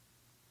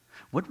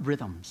 What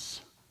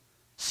rhythms,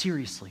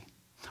 seriously,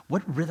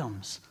 what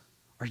rhythms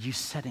are you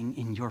setting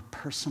in your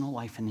personal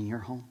life and in your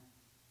home?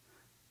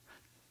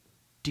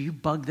 Do you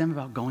bug them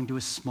about going to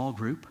a small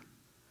group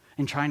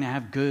and trying to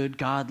have good,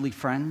 godly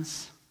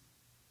friends?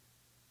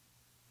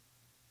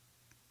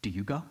 Do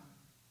you go?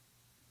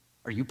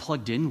 Are you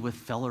plugged in with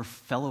fellow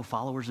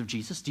followers of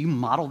Jesus? Do you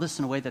model this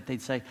in a way that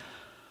they'd say,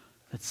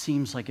 that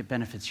seems like it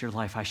benefits your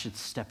life, I should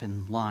step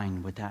in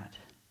line with that?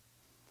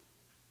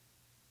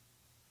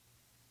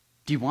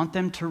 Do you want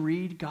them to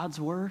read God's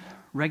word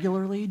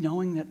regularly,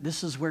 knowing that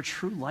this is where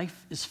true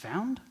life is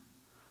found?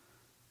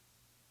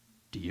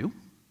 Do you?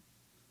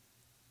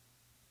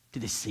 Do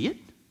they see it?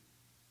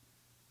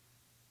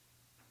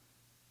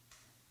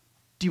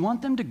 Do you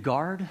want them to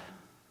guard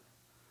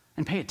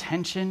and pay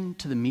attention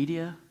to the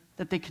media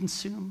that they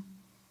consume?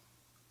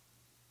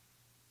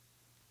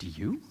 Do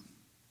you?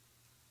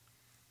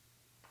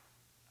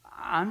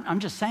 I'm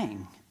just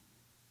saying.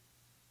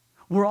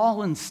 We're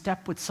all in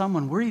step with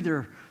someone. We're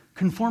either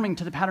conforming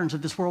to the patterns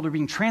of this world or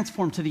being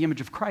transformed to the image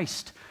of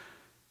Christ.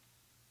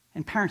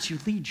 And parents, you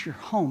lead your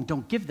home.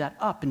 Don't give that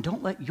up, and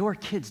don't let your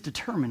kids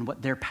determine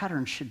what their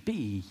pattern should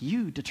be.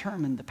 You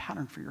determine the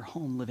pattern for your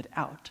home. Live it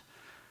out.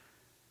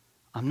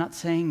 I'm not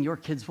saying your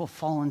kids will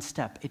fall in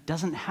step. It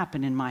doesn't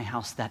happen in my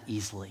house that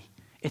easily.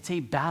 It's a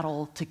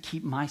battle to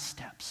keep my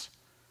steps.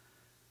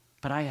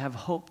 But I have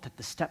hope that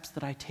the steps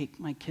that I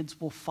take, my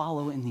kids will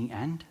follow in the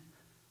end.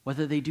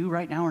 Whether they do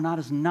right now or not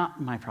is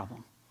not my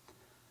problem.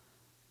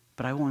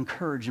 But I will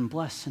encourage and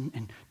bless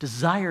and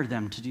desire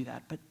them to do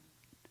that. But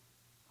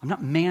I'm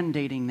not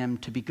mandating them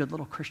to be good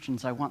little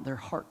Christians. I want their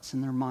hearts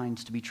and their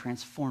minds to be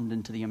transformed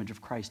into the image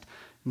of Christ,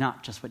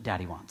 not just what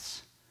daddy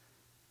wants.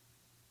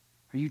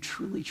 Are you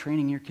truly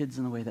training your kids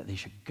in the way that they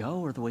should go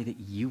or the way that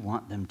you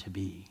want them to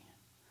be?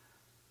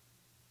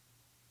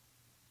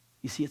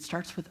 You see, it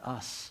starts with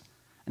us.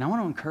 And I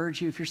want to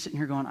encourage you, if you're sitting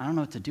here going, I don't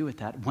know what to do with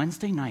that,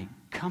 Wednesday night,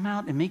 come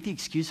out and make the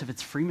excuse of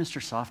it's free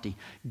Mr. Softy.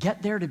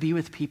 Get there to be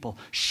with people.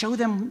 Show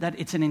them that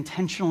it's an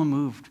intentional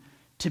move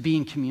to be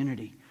in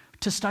community,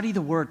 to study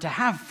the word, to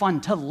have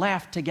fun, to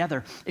laugh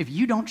together. If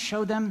you don't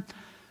show them,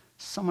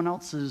 someone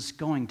else is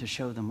going to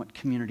show them what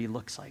community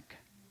looks like.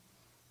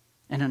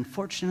 And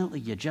unfortunately,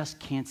 you just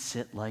can't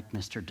sit like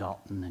Mr.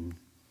 Dalton and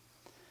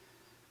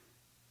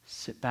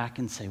sit back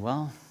and say,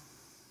 well,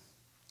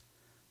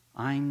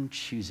 I'm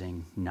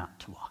choosing not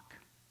to walk.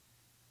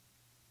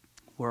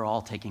 We're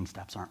all taking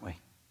steps, aren't we?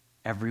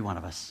 Every one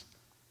of us.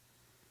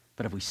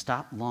 But if we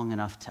stop long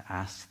enough to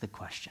ask the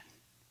question,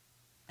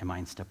 am I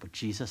in step with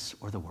Jesus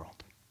or the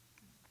world?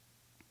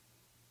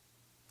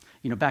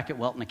 You know, back at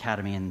Welton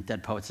Academy and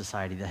Dead Poets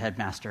Society, the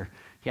headmaster,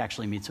 he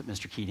actually meets with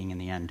Mr. Keating in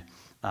the end,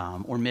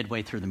 or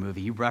midway through the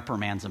movie. He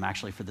reprimands him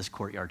actually for this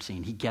courtyard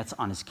scene. He gets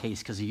on his case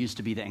because he used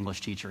to be the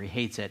English teacher. He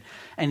hates it.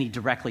 And he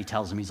directly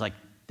tells him, he's like,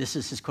 this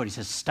is his quote. He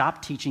says,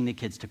 stop teaching the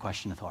kids to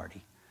question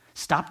authority.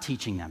 Stop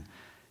teaching them.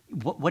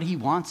 What he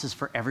wants is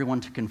for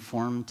everyone to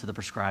conform to the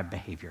prescribed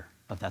behavior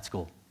of that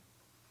school.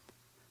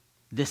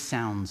 This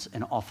sounds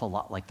an awful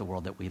lot like the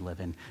world that we live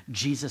in.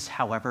 Jesus,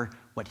 however,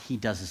 what he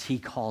does is he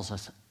calls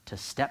us to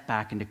step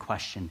back and to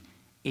question,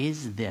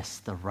 is this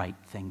the right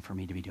thing for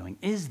me to be doing?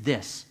 Is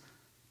this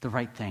the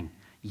right thing?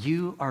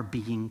 You are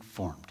being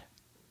formed.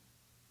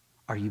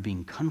 Are you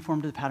being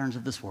conformed to the patterns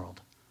of this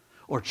world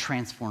or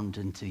transformed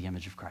into the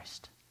image of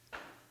Christ?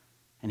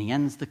 And he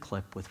ends the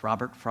clip with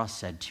Robert Frost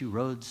said, 2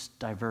 roads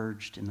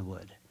diverged in the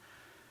wood.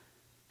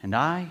 And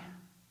I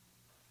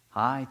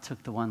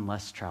took the one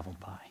less traveled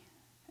by.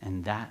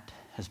 And that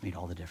has made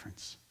all the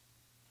difference.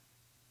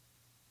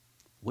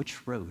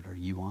 Which road are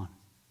you on?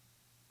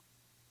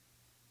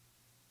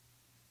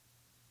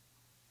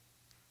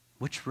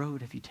 Which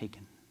road have you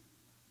taken?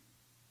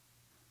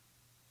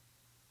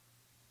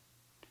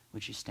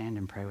 Would you stand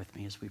and pray with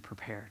me as we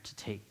prepare to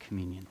take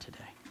communion today?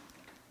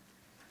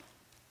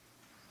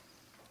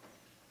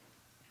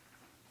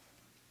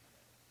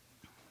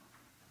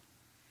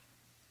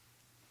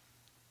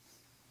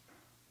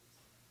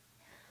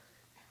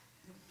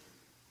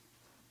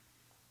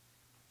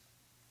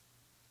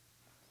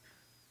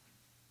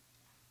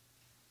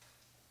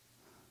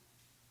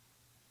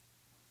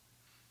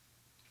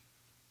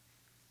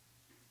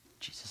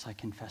 Jesus, I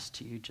confess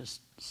to you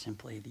just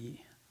simply the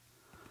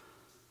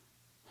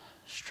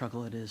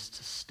struggle it is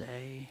to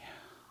stay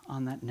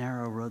on that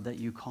narrow road that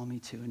you call me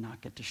to and not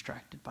get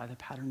distracted by the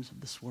patterns of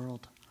this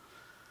world.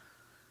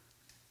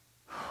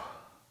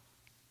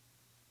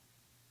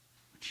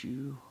 Would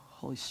you,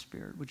 Holy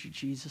Spirit, would you,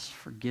 Jesus,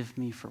 forgive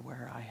me for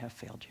where I have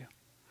failed you?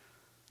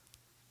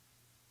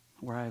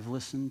 Where I've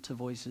listened to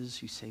voices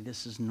who say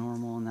this is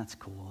normal and that's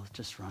cool,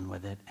 just run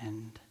with it,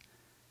 and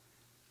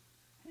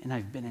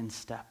I've been in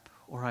step.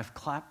 Or I've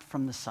clapped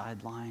from the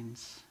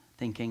sidelines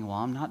thinking, well,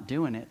 I'm not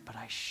doing it, but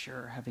I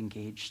sure have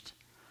engaged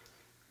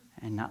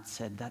and not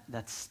said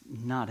that's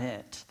not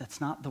it. That's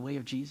not the way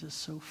of Jesus.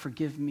 So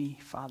forgive me,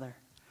 Father,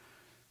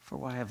 for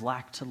why I've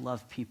lacked to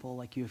love people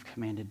like you have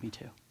commanded me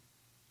to.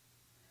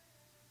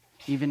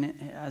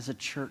 Even as a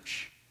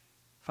church,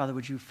 Father,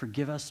 would you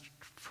forgive us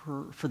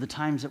for the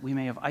times that we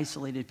may have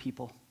isolated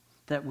people,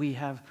 that we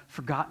have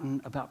forgotten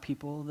about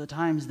people, the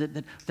times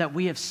that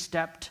we have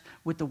stepped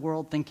with the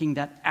world thinking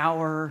that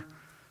our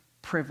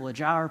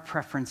privilege, our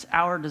preference,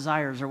 our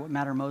desires are what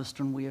matter most,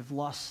 when we have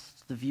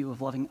lost the view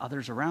of loving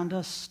others around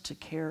us, to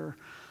care,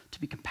 to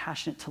be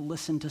compassionate, to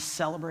listen, to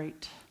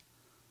celebrate.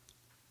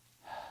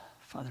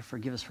 Father,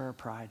 forgive us for our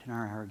pride and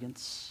our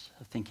arrogance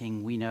of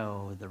thinking we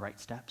know the right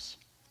steps.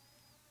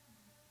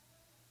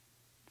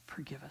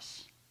 Forgive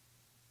us.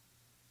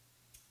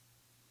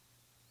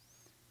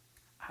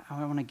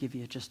 I want to give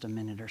you just a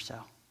minute or so.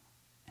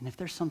 And if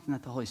there's something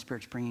that the Holy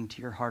Spirit's bringing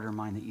to your heart or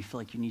mind that you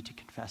feel like you need to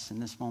confess in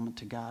this moment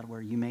to God,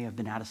 where you may have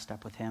been out of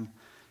step with him,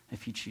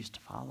 if you choose to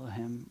follow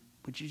him,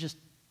 would you just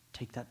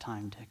take that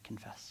time to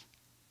confess?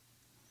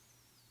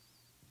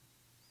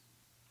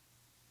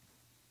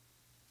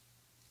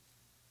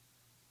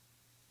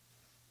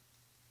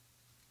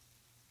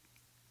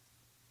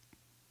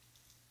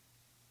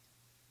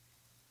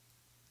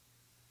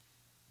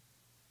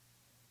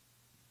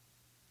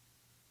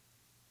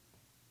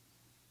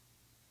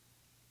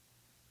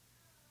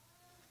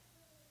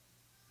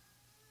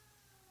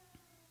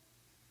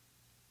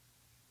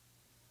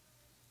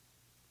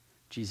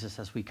 Jesus,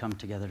 as we come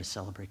together to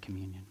celebrate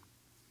communion,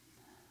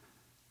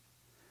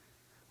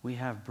 we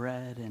have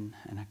bread and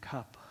a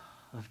cup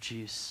of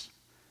juice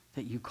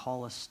that you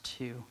call us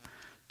to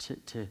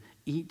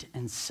eat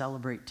and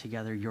celebrate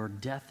together your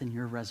death and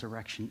your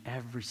resurrection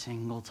every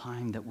single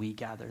time that we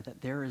gather,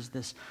 that there is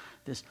this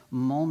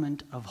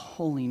moment of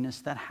holiness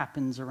that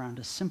happens around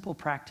a simple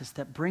practice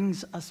that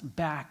brings us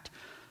back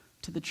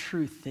to the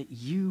truth that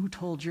you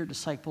told your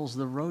disciples,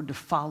 the road to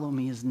follow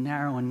me is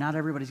narrow and not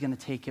everybody's going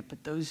to take it,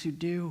 but those who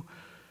do,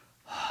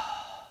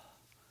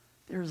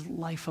 there's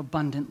life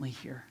abundantly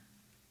here.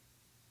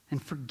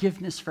 And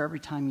forgiveness for every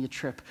time you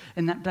trip.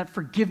 And that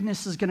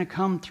forgiveness is going to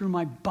come through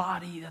my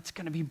body that's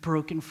going to be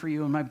broken for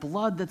you and my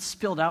blood that's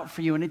spilled out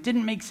for you. And it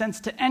didn't make sense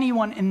to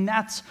anyone, and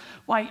that's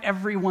why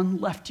everyone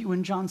left you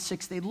in John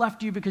 6. They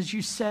left you because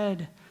you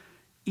said,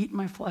 eat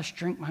my flesh,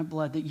 drink my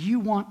blood, that you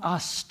want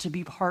us to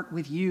be part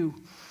with you.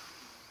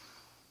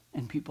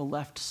 And people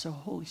left. So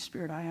Holy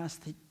Spirit, I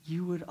ask that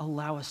you would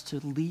allow us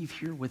to leave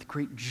here with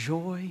great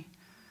joy,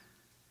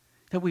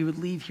 that we would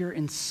leave here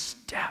in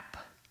step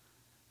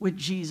with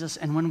Jesus,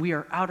 and when we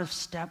are out of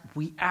step,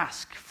 we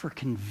ask for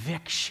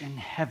conviction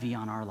heavy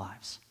on our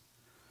lives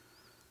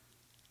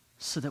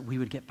so that we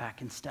would get back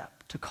in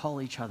step, to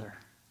call each other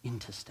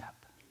into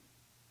step.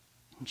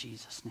 In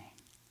Jesus' name,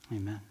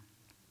 amen.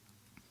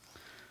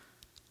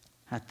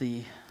 At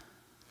the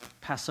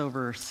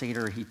Passover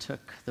Seder, he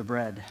took the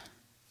bread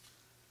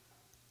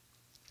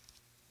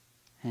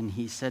and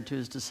he said to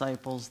his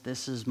disciples,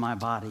 this is my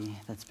body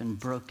that's been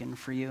broken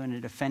for you. And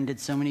it offended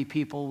so many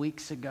people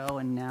weeks ago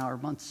and now, or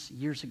months,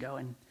 years ago.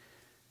 And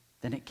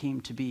then it came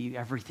to be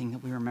everything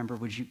that we remember.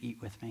 Would you eat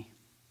with me?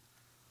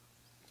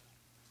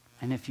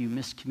 And if you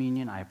missed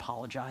communion, I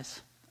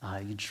apologize.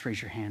 You just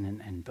raise your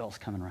hand and Bill's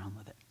coming around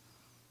with it.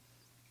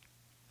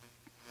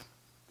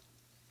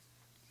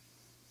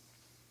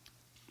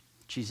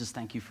 Jesus,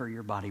 thank you for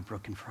your body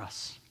broken for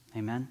us.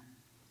 Amen.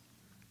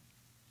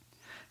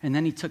 And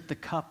then he took the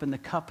cup, and the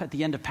cup at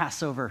the end of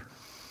Passover,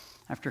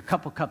 after a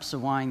couple cups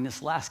of wine,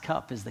 this last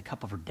cup is the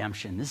cup of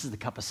redemption. This is the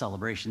cup of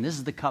celebration. This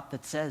is the cup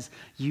that says,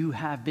 you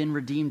have been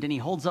redeemed. And he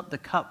holds up the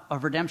cup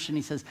of redemption.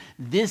 He says,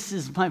 this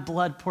is my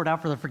blood poured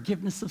out for the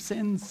forgiveness of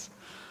sins.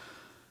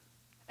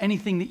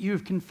 Anything that you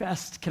have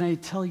confessed, can I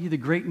tell you the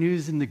great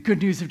news and the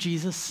good news of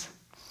Jesus?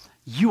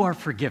 You are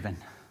forgiven.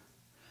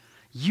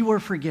 You are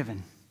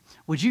forgiven.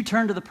 Would you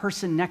turn to the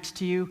person next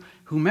to you,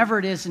 whomever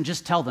it is, and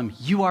just tell them,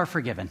 you are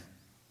forgiven?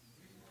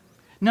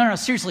 No,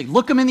 seriously,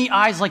 look them in the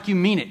eyes like you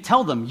mean it.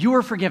 Tell them, you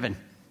are forgiven.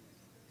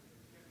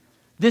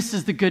 This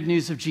is the good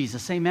news of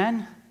Jesus.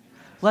 Amen?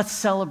 Let's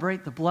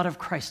celebrate the blood of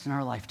Christ in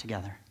our life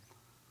together.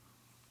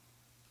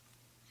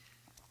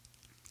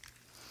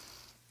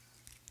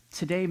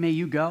 Today, may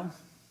you go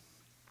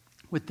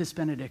with this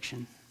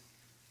benediction.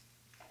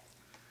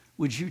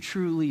 Would you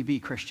truly be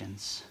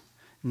Christians?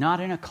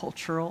 Not in a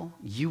cultural,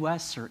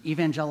 U.S. or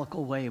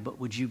evangelical way, but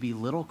would you be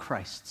little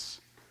Christs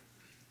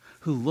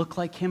who look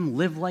like him,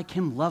 live like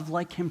him, love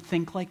like him,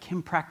 think like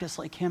him, practice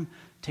like him,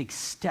 take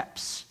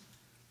steps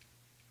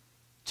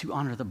to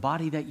honor the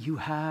body that you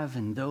have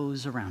and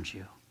those around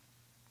you.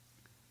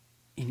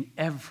 In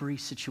every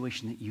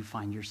situation that you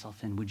find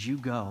yourself in, would you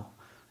go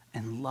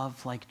and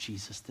love like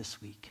Jesus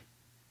this week?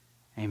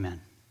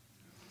 Amen.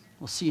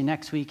 We'll see you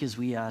next week as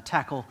we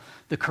tackle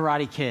the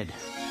Karate Kid.